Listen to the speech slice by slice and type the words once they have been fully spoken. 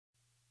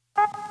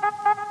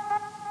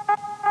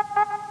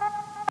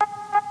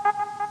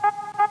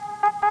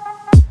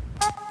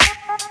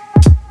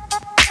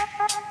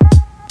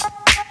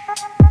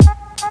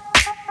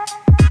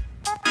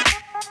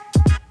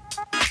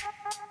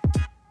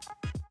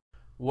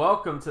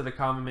Welcome to the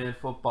Common Man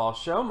Football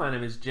Show. My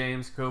name is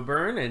James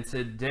Coburn, and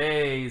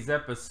today's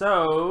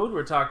episode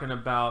we're talking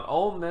about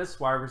Ole Miss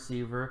wide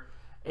receiver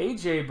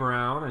A.J.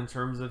 Brown in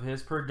terms of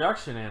his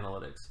production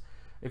analytics.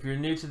 If you're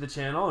new to the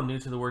channel and new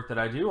to the work that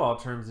I do, all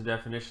terms and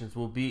definitions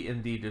will be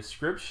in the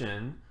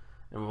description.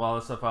 And with all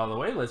this stuff out of the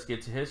way, let's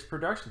get to his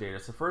production data.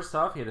 So first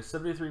off, he had a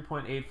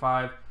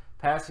 73.85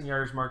 passing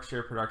yardage market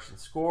share production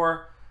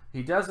score.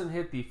 He doesn't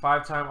hit the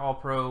 5-time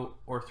All-Pro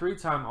or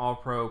 3-time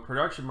All-Pro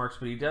production marks,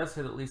 but he does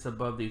hit at least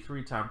above the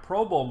 3-time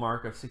Pro Bowl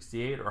mark of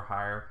 68 or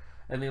higher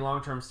and the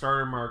long-term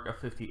starter mark of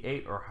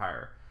 58 or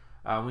higher.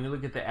 When you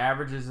look at the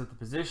averages at the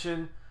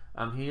position,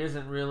 he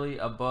isn't really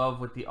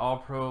above what the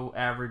All-Pro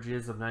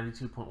averages of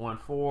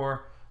 92.14,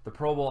 the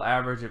Pro Bowl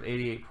average of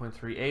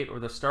 88.38, or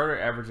the starter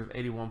average of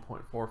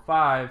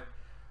 81.45.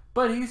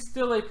 But he's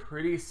still a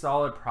pretty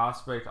solid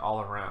prospect all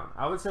around.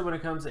 I would say when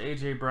it comes to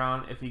A.J.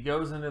 Brown, if he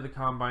goes into the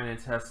combine and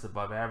tests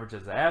above average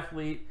as an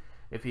athlete,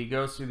 if he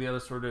goes through the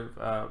other sort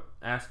of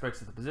aspects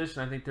of the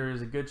position, I think there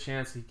is a good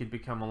chance he could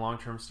become a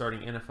long-term starting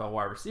NFL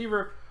wide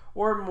receiver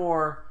or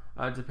more,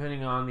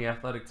 depending on the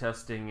athletic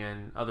testing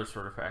and other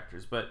sort of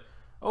factors. But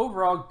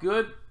overall,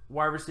 good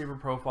wide receiver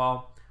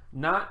profile.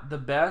 Not the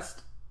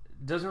best.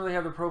 Doesn't really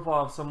have the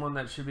profile of someone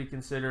that should be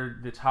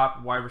considered the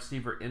top wide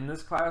receiver in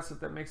this class, if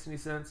that makes any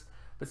sense.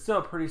 But still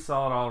a pretty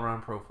solid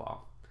all-around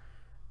profile.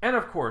 And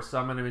of course,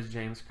 my name is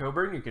James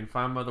Coburn. You can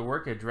find my other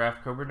work at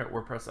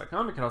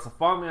draftcoburn.wordpress.com. You can also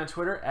follow me on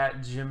Twitter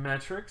at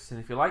Gymmetrics. And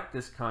if you like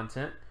this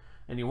content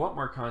and you want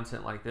more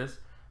content like this,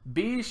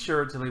 be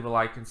sure to leave a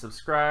like and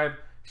subscribe.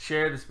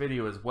 Share this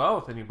video as well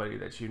with anybody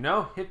that you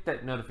know. Hit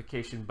that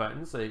notification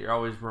button so that you're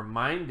always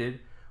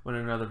reminded when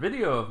another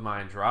video of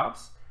mine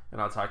drops.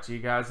 And I'll talk to you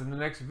guys in the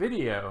next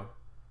video.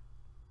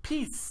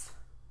 Peace!